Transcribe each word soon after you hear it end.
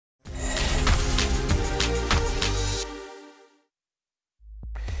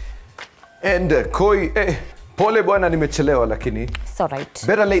And Koi, pole bwana nimechelewa lakini. It's all right.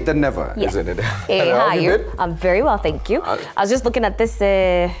 Better late than never, yes. Isn't it? Hey, how are you? I'm very well, thank you. I was just looking at this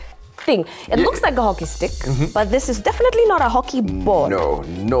thing. It looks like a hockey stick, but this is definitely not a hockey ball. No,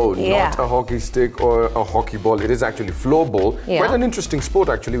 not a hockey stick or a hockey ball. It is actually floorball. Quite an interesting sport,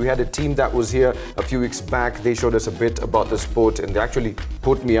 actually. We had a team that was here a few weeks back. They showed us a bit about the sport, and they actually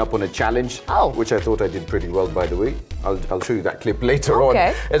put me up on a challenge, which I thought I did pretty well, by the way. I'll show you that clip later on.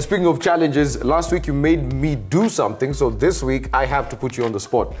 And speaking of challenges, last week you made me do something, so this week I have to put you on the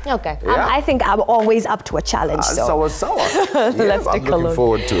spot. Okay. Yeah? I think I'm always up to a challenge. Sour. Let's take a look. I'm looking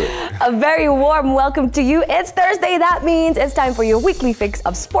forward to it. A very warm welcome to you. It's Thursday. That means it's time for your weekly fix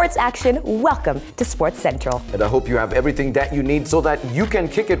of sports action. Welcome to Sports Central. And I hope you have everything that you need so that you can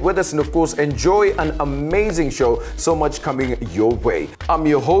kick it with us and, of course, enjoy an amazing show. So much coming your way. I'm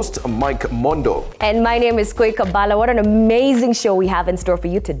your host, Mike Mondo. And my name is Koi Kabala. What an amazing show we have in store for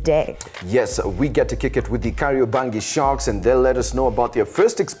you today. Yes, we get to kick it with the Kariobangi Sharks, and they'll let us know about their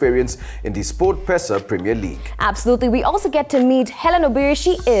first experience in the Sport Pesa Premier League. Absolutely. We also get to meet Hellen Obiri.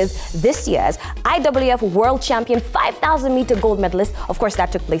 She is this year's IWF World Champion 5,000-meter gold medalist. Of course,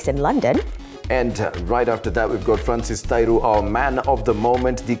 that took place in London. And right after that, we've got Francis Thairu, our man of the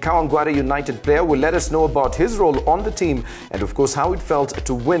moment. The Kawangware United player will let us know about his role on the team and, of course, how it felt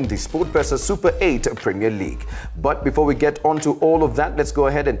to win the Sport Pesa Super 8 Premier League. But before we get on to all of that, let's go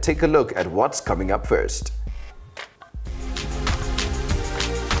ahead and take a look at what's coming up first.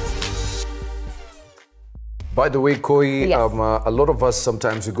 By the way, Koi, a lot of us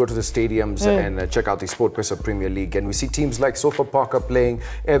sometimes we go to the stadiums and check out the Sport Pesa Premier League, and we see teams like Sofa Parker playing,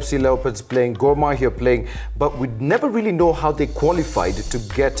 FC Leopards playing, Gorma here playing, but we never really know how they qualified to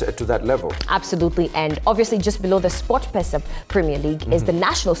get to that level. Absolutely, and obviously just below the Sport Pesa Premier League is the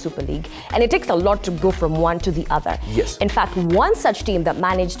National Super League, and it takes a lot to go from one to the other. Yes. In fact, one such team that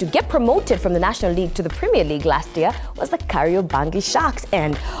managed to get promoted from the National League to the Premier League last year was the Kariobangi Sharks,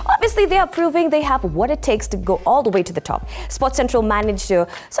 and obviously they are proving they have what it takes to go all the way to the top. Sports Central managed to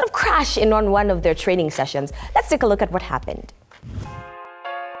sort of crash in on one of their training sessions. Let's take a look at what happened.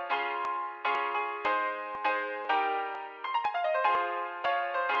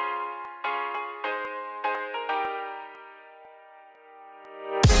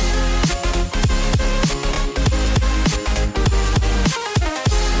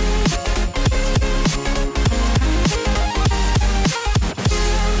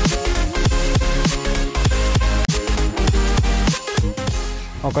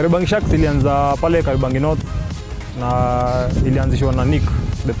 Kariobangi Sharks ilianza pale Kariobangi North na ilianzishwa na Nick,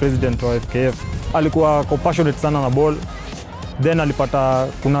 the president wa FKF. Alikuwa passionate sana na ball. Then alipata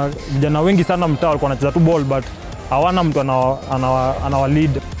kuna vijana wengi sana mtaa walikuwa wanacheza tu ball but hawana mtu anawa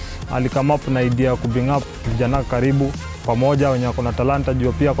lead. Alikame up na idea ku bring up vijana karibu pamoja wenye wako na talanta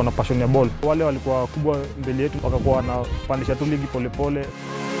juu pia wako na passion ya ball. Wale walikuwa kubwa mbele yetu wakakuwa wanapandisha tu ligi polepole.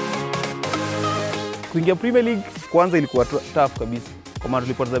 Kuingia Premier League kwanza ilikuwa tough kabisa. Kwa maana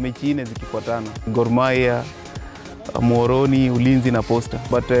tulipoteza mechi 4 zikifuatana. Gor Mahia, Moroni, Ulinzi na Posta.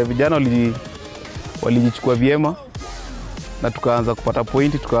 But vijana walijichukua vyema na tukaanza kupata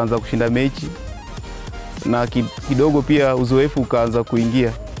pointi, tukaanza kushinda mechi. Na kidogo pia uzoefu ukaanza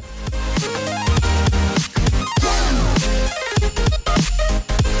kuingia.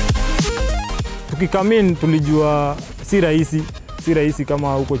 Tukikamin tulijua si rahisi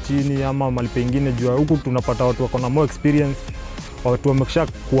kama huko chini ama mahali pengine, jua huku tunapata watu wako na more experience. Watu wamekisha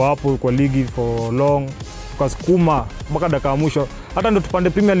kuwa hapo kwa ligi for long, tukasukuma mpaka dakika ya mwisho. Hata ndo tupande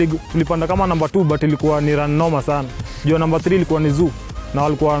Premier League tulipanda kama number 2 but ilikuwa ni run noma sana. Jua number 3 ilikuwa ni Zoo na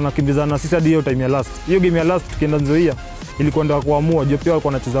walikuwa wanakimbizana sisi hadi hiyo time ya last. Hiyo game ya last tukienda Nzoia ilikuwa ndio kuamua, jua pia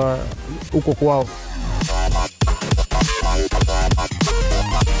walikuwa wanacheza huko kwao.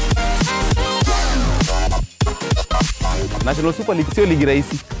 National Super League sio ligi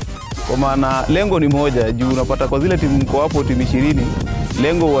rahisi. Kwa maana lengo ni moja, juu unapata kwa zile timu mko hapo timu 20,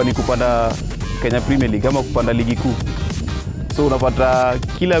 lengo ni kupanda Kenya Premier League ama kupanda ligi kuu. So unapata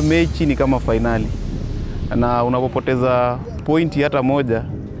kila mechi ni kama finali. Na unapopoteza pointi hata moja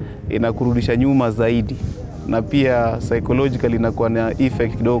inakurudisha nyuma zaidi. Na pia psychologically inakuwa na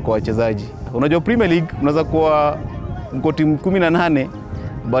effect kidogo kwa wachezaji. Unajua Premier League unaweza kuwa mko timu 18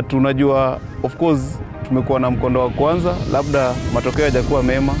 but unajua of course tumekuwa na mkondo wa kwanza, labda matokeo hayajakuwa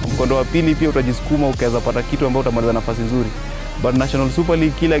mema. Mkondo wa pili pia utajisukuma ukaweza pata kitu ambacho utamaliza nafasi nzuri. But National Super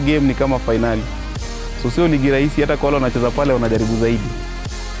League kila game ni kama finali. So sio ligi rahisi, hata kwa wale wanacheza pale wanajaribu zaidi.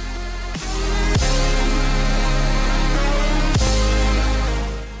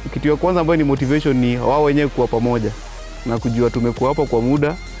 Kitu ya kwanza ambayo ni motivation ni wao wenyewe kuwa pamoja na kujua tumekuwa hapa kwa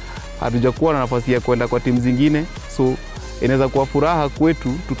muda, hatujakuwa na nafasi ya kwenda kwa timu zingine. So inaweza kuwa furaha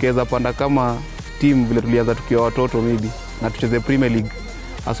kwetu tukiweza panda kama team vile tulianza tukiwa watoto maybe na tucheze Premier League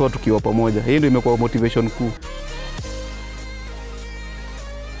haswa tukiwa pamoja. Hii ndio imekuwa motivation kuu.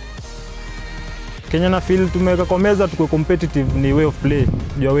 Kenya na feel tumeweka kwa meza tuko competitive ni way of play.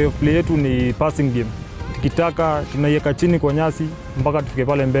 Your way of play yetu ni passing game. Tukitaka tunaiweka chini kwa nyasi mpaka tufike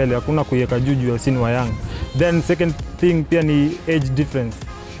pale mbele, hakuna kuiweka juu ya sini wa young. Then second thing pia ni age difference.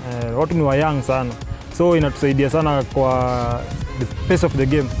 Watu ni wa young sana. So inatusaidia sana kwa the pace of the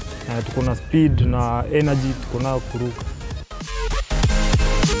game. Tuko na speed na energy, tuko na kuruka.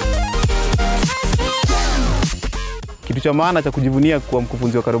 Kitu cha maana cha kujivunia kwa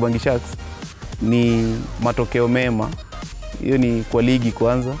mkufunzi wa Kariobangi Sharks ni matokeo mema. Hiyo ni kwa ligi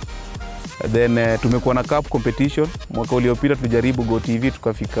kwanza. Then tumekuwa na cup competition. Mwaka uliopita tulijaribu Go TV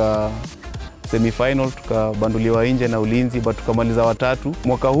tukafika semi-final, tukabanduliwa nje na Ulinzi but tukamaliza watatu.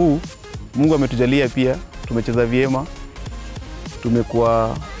 Mwaka huu Mungu ametujalia pia tumecheza vyema.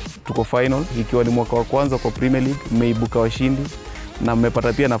 Tuko final ikiwa ni mwaka wa kwanza kwa Premier League, mmeibuka washindi na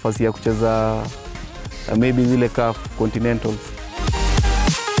mmepata pia nafasi ya kucheza maybe zile CAF Continentals.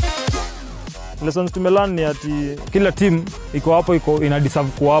 Lessons tumelearn ni ati kila team iko hapo ina deserve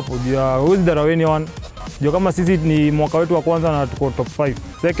kuwa hapo. Huwezi dharau anyone. Kama sisi ni mwaka wetu wa kwanza na tuko top 5.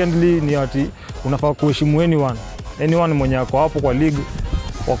 Secondly ni ati unafaa kuheshimu anyone. Anyone mwenye ako hapo kwa league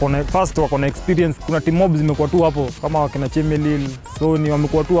wako na experience. Kuna team mobs zimekuwa tu hapo kama wakina Chemelil. So ni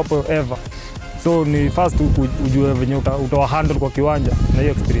wamekuwa tu hapo ever. So ni first ujue venye utawa handle kwa kiwanja na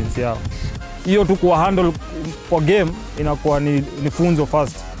hiyo experience yao. Hiyo tu kuwa handle kwa game inakuwa ni funzo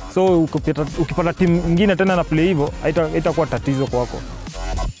first. So ukipata team nyingine tena na play hivyo haitakuwa tatizo kwako.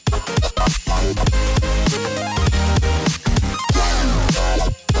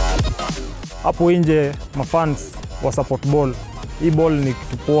 Hapo nje mafans wa support ball. Hii ball ni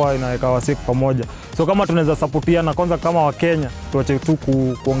kitu poa, inaweka wasee pamoja. So kama tunaweza supportiana kwanza kama wa Kenya, tuache tu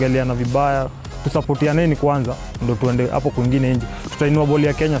kuongeleana vibaya, tusupportianeni kwanza ndio tuende hapo kwingine nje. Tutainua ball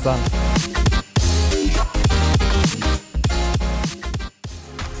ya Kenya sana.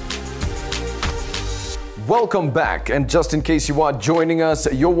 Welcome back, and just in case you are joining us,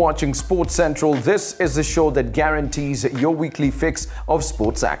 you're watching Sports Central. This is the show that guarantees your weekly fix of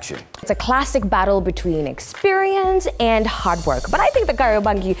sports action. It's a classic battle between experience and hard work. But I think the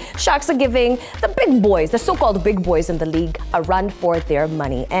Kariobangi Sharks are giving the big boys, the so-called big boys in the league, a run for their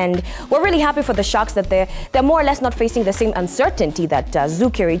money. And we're really happy for the Sharks that they're more or less not facing the same uncertainty that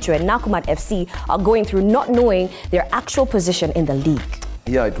Zukericho and Nakumatt FC are going through, not knowing their actual position in the league.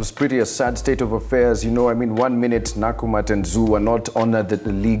 Yeah, it was pretty a sad state of affairs. You know, I mean, 1 minute Nakumatt and Zoo were not on the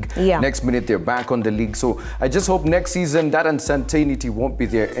league. Yeah. Next minute they're back on the league. So I just hope next season that uncertainty won't be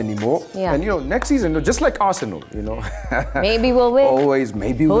there anymore. Yeah. And you know, next season, just like Arsenal, you know. Maybe we'll win. Always,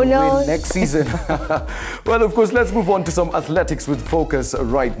 maybe we'll win next season. Well, of course, let's move on to some athletics with focus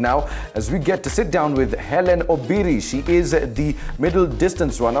right now as we get to sit down with Hellen Obiri. She is the middle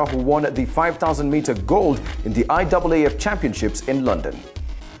distance runner who won the 5,000 meter gold in the IAAF Championships in London.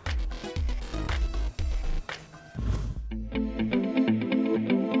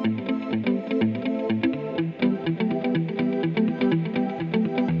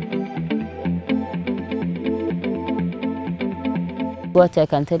 What I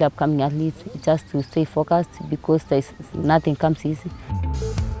can tell upcoming athletes is just to stay focused because nothing comes easy.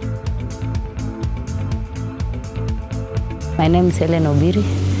 My name is Hellen Obiri,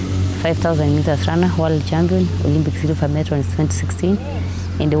 5,000 meters runner, world champion, Olympic silver medal in 2016,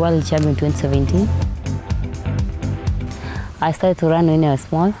 and the world champion 2017. I started to run when I was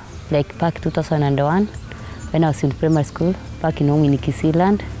small, like back 2001, when I was in primary school, back in home in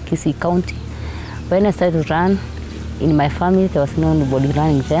Kisii-land, Kisii County. When I started to run, in my family, there was nobody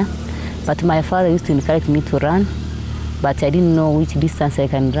running there, but my father used to encourage me to run, but I didn't know which distance I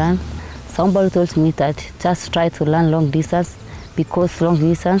can run. Somebody told me that just try to learn long distance, because long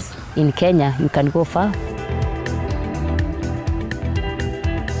distance in Kenya, you can go far.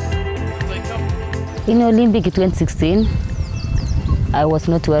 In Olympic 2016, I was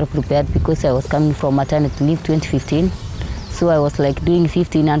not well prepared because I was coming from maternity leave 2015. So I was like doing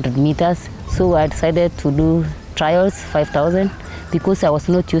 1,500 meters. So I decided to do trials 5,000 because I was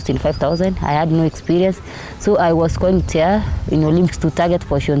not used in 5,000. I had no experience. So I was going there in Olympics to target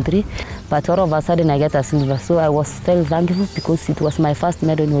position 3, but all of a sudden I get a silver. So I was very thankful because it was my first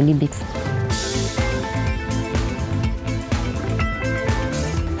medal in Olympics.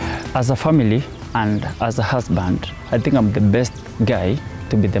 As a family and as a husband, I think I'm the best guy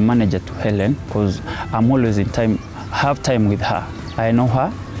to be the manager to Hellen because I'm always have time with her. I know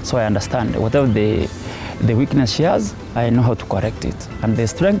her, so I understand whatever the weakness she has, I know how to correct it, and the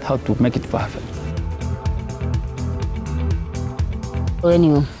strength, how to make it perfect. When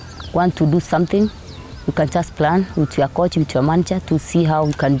you want to do something, you can just plan with your coach, with your manager to see how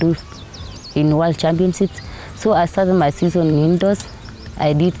you can do in World Championships. So I started my season in indoors.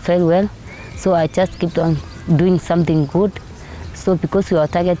 I did very well. So I just kept on doing something good. So because we were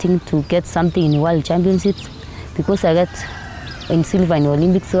targeting to get something in World Championships, because I got in silver in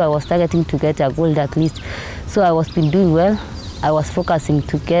Olympics, so I was targeting to get a gold at least. So I was been doing well. I was focusing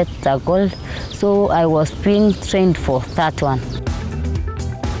to get a gold. So I was being trained for that one.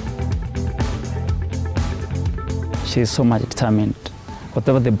 She is so much determined.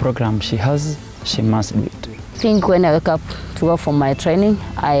 Whatever the program she has, she must do it. I think when I wake up to go for my training,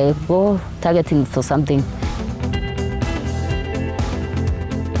 I go targeting for something.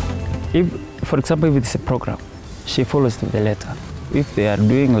 If, for example, if it's a program, she follows to the letter. If they are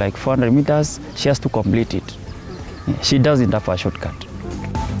doing like 400 meters, she has to complete it. She doesn't have a shortcut.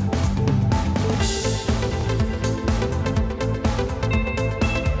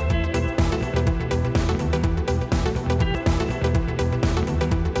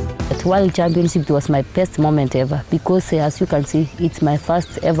 World Championship was my best moment ever because as you can see, it's my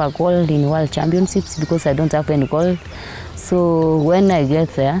first ever gold in World Championships because I don't have any gold. So when I get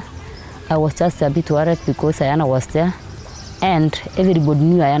there, I was just a bit worried because Ayana was there and everybody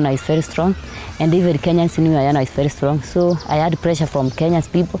knew Ayana is very strong and even Kenyans knew Ayana is very strong. So I had pressure from Kenya's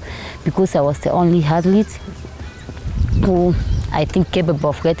people because I was the only athlete who I think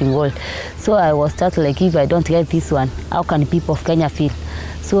capable of getting gold. So I was just like, if I don't get this one, how can people of Kenya feel?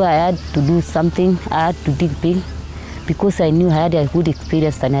 So I had to do something, I had to dig big because I knew I had a good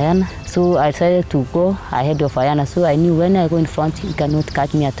experience than Ayana. So I decided to go ahead of Ayana. So I knew when I go in front, you cannot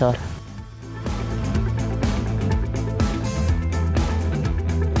catch me at all.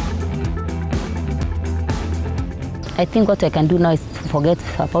 I think what I can do now is forget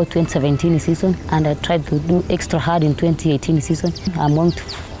about 2017 season and I tried to do extra hard in 2018 season. I'm going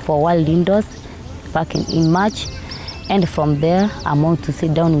for World Indoors back in March. And from there, I'm going to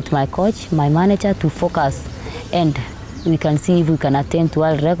sit down with my coach, my manager to focus. And we can see if we can attempt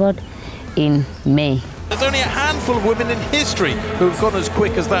world record in May. There's only a handful of women in history who've gone as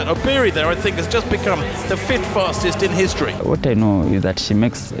quick as that. Obiri there, I think, has just become the 5th fastest in history. What I know is that she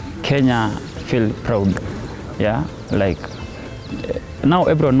makes Kenya feel proud. Yeah, like now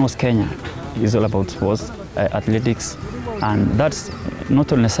everyone knows Kenya is all about sports, athletics, and that's not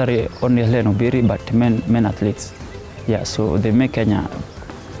necessarily only Hellen Obiri, but men athletes. Yeah, so they make Kenya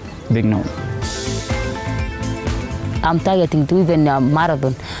big known. I'm targeting to even a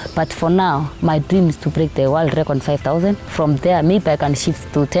marathon, but for now, my dream is to break the world record 5,000. From there, maybe I can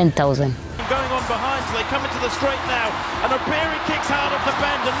shift to 10,000. Going on behind, so they come into the straight now, and Obiri kicks out of the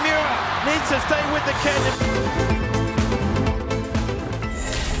bend, and Muir needs to stay with the Kenyan.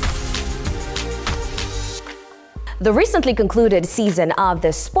 The recently concluded season of the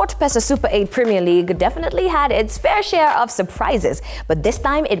SportPesa Super 8 Premier League definitely had its fair share of surprises. But this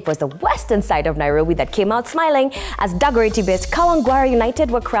time, it was the western side of Nairobi that came out smiling as Dagoretti-based Kariobangi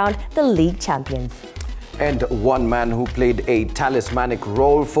United were crowned the league champions. And one man who played a talismanic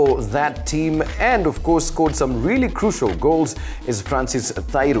role for that team and of course scored some really crucial goals is Francis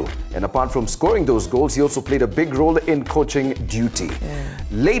Thairu. And apart from scoring those goals, he also played a big role in coaching duty.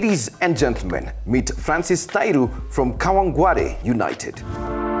 Ladies and gentlemen, meet Francis Thairu from Kariobangi United.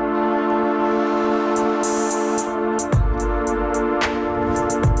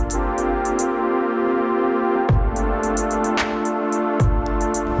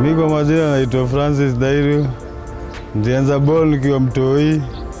 Mimi kwa majina naitwa Francis Thairu. Nilianza ball nikiwa mtoi.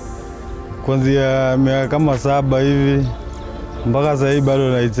 Kuanzia miaka kama 7 hivi mpaka sasa hivi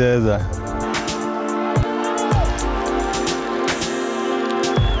bado naicheza.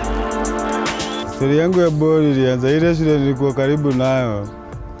 Story yangu ya ball ilianza ile shule nilikuwa karibu nayo.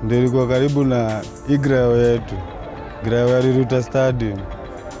 Ndio ilikuwa karibu na igrao yetu. Grao ya Ruta Stadium.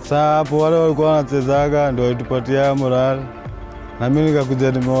 Sasa hapo wale walikuwa wanachezaga ndio walitupatia morale. Na mimi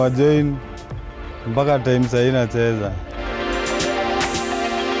nikakuja nimewajoin mpaka time sasa nacheza.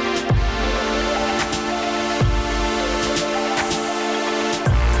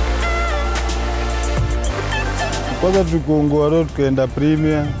 Kwanza tukuungua road tukaenda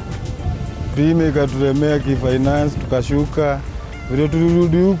Premier. Premier ikatulemea kifinance tukashuka. Vile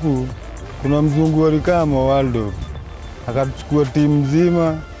tulirudi huku kuna mzungu alikama World Cup. Akachukua timu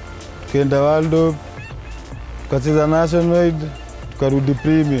nzima tukaenda World Cup. Tukacheza nationwide tukarudi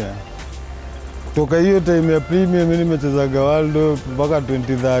Premier. Kutoka hiyo time ya Premier mimi nimechezaga World Cup mpaka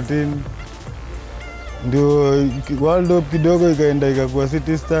 2013. Ndio World Cup kidogo ikaenda ikakuwa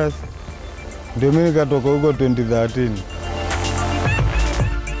City Stars. Ndio mimi nikatoka huko 2013.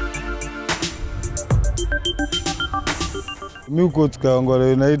 mi coach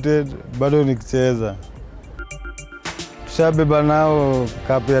Kawangware United, bado nikicheza. Tushabeba nao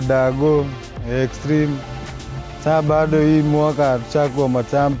cup ya Dago, Extreme. Sasa bado hii mwaka tushakuwa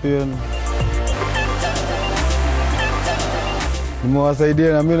machampion.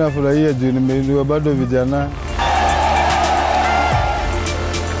 Nimewasaidia na mimi nafurahia juu nimeinua bado vijana.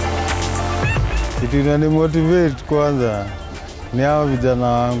 Kitu inanimotivate kwanza ni hao vijana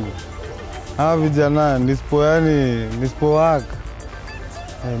wangu. Hao vijana nisipo work.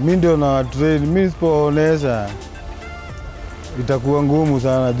 Mimi ndio na train, mimi nisipoonyesha itakuwa ngumu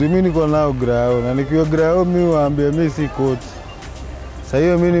sana. Juu mimi niko nao grao na nikiwa grao mimi waambia mimi si coach. Sasa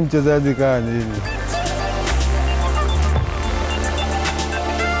hiyo mimi ni mchezaji kama nyinyi.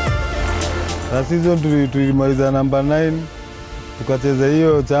 La season tulimaliza number 9, tukacheza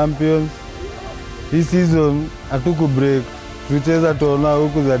hiyo champions. Hii season hatuku break, tulicheza tona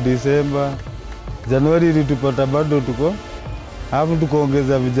huku za December. Januari ilitupata bado tuko, alafu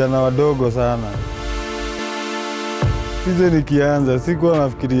tukaongeza vijana wadogo sana. Season ikianza, sikuwa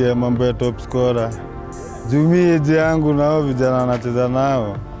nafikiria mambo ya top scorer. Juu mimi age yangu na hao vijana nacheza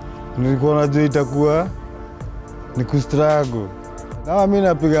nao, nilikuwa najua itakuwa ni kustruggle. Kama mimi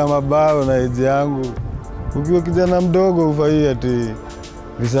napiga mabao na age yangu, ukiwa kijana mdogo ufai ati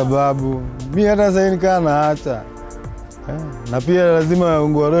ni sababu. Mimi hata sasa nikaa naacha. Na pia lazima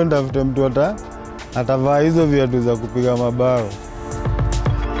Ungwaro ndafute mtu atavaa hizo viatu za kupiga mabao.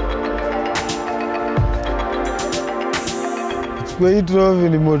 Chukua hii trophy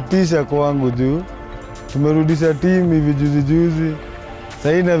ni motisha kwangu juu. Tumerudisha timu hivi juzi.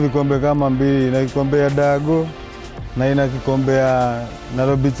 Sasa ina vikombe kama 2, na kikombe ya Dago na ina kikombe ya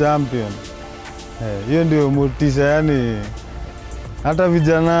Nairobi champion. Hiyo ndio motisha, yani hata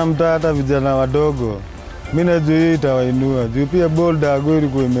vijana mtaa, hata vijana wadogo mimi najua hiyo itawainua. Juu pia ball Dago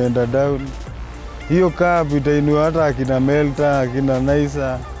ilikuwa imeenda down. Hiyo cup itainua hata akina Melta, akina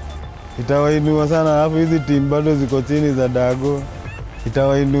Naisa. Itawainua sana, alafu hizi timu bado ziko chini za Dago.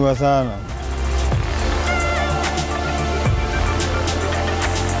 Itawainua sana.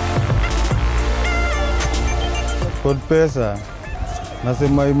 SportPesa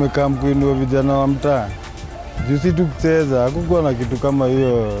nasema imekaa kuinua vijana wa mtaa. Juu si tukicheza, hakukuwa na kitu kama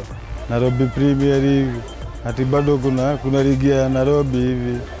hiyo Nairobi Premier League. Ati bado kuna ligi ya Nairobi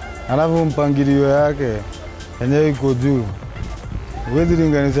hivi. Alafu mpangilio yake yenyewe iko juu. Huwezi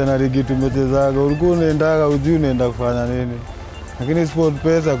linganisha na ligi tumechezaga, ulikuwa unaendaga ujui unaenda kufanya nini. Lakini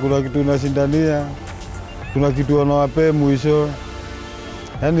SportPesa kuna kitu unashindania, kuna kitu wanawapea mwisho.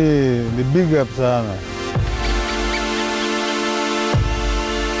 Yaani ni big up sana.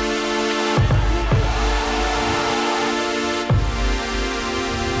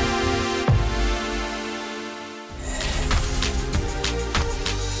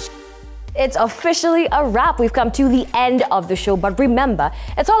 It's officially a wrap. We've come to the end of the show. But remember,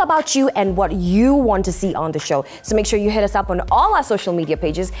 it's all about you and what you want to see on the show. So make sure you hit us up on all our social media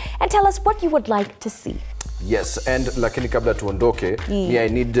pages and tell us what you would like to see. Yes, and lakini kabla tuondoke,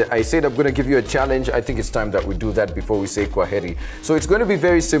 I said I'm going to give you a challenge. I think it's time that we do that before we say kwaheri. So it's going to be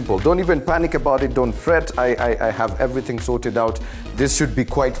very simple. Don't even panic about it. Don't fret. I have everything sorted out. This should be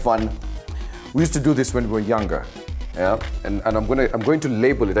quite fun. We used to do this when we were younger. Yeah, and I'm going to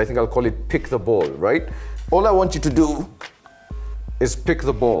label it. I think I'll call it pick the ball, right? All I want you to do is pick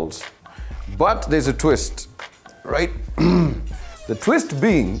the balls. But there's a twist, right? The twist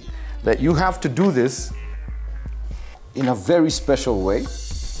being that you have to do this in a very special way,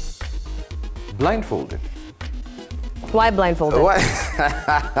 blindfolded. Why blindfolded?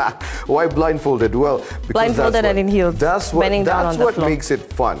 Why blindfolded? Well, because blindfolded and in heels. That's what makes it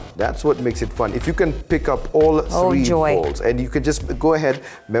fun. That's what makes it fun. If you can pick up all 3 balls and you can just go ahead,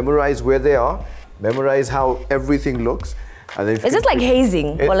 memorize where they are, memorize how everything looks. And then is this like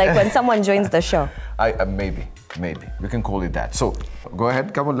hazing or like when someone joins the show? Maybe. We can call it that. So go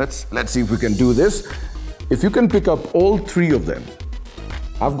ahead, come on, let's see if we can do this. If you can pick up all 3 of them,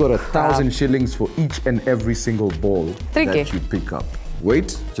 I've got 1,000 shillings for each and every single ball that you pick up.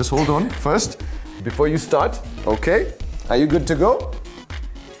 Wait, just hold on first, before you start, okay? Are you good to go?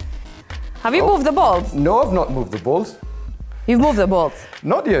 Have you moved the balls? No, I've not moved the balls. You've moved the balls?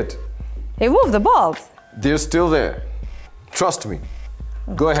 Not yet. You moved the balls? They're still there. Trust me.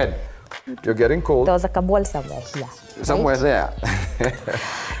 Go ahead. You're getting cold. There was like a ball somewhere here. Somewhere there.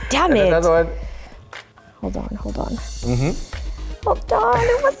 Damn it. Another one. Hold on. Hold on,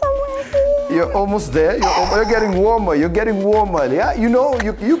 it was somewhere here. You're almost there. You're getting warmer. You're getting warmer. Yeah, you know,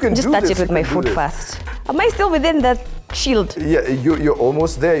 you can just do this. touch it with my foot first. Am I still within the shield? Yeah, you're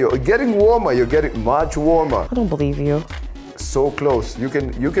almost there. You're getting warmer. You're getting much warmer. I don't believe you. So close. You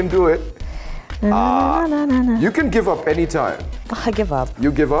can do it. You can give up anytime. I give up.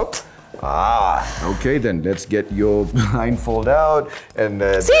 You give up? Okay, then let's get your blindfold out and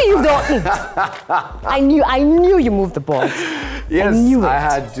see, you don't. I knew you moved the ball. Yes, I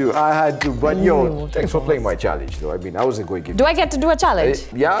had to. But yo, thanks for playing my challenge, though. I mean, I wasn't going to give. Do I get to do a challenge?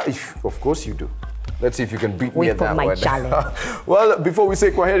 Yeah, of course you do. Let's see if you can beat me at that one. Challenge. Well, before we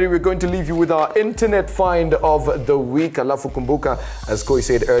say kwaheri, we're going to leave you with our internet find of the week. Alafu kumbuka, as Koi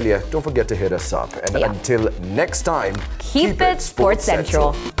said earlier, don't forget to hit us up. And until next time, keep it Sports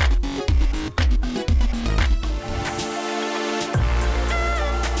Central.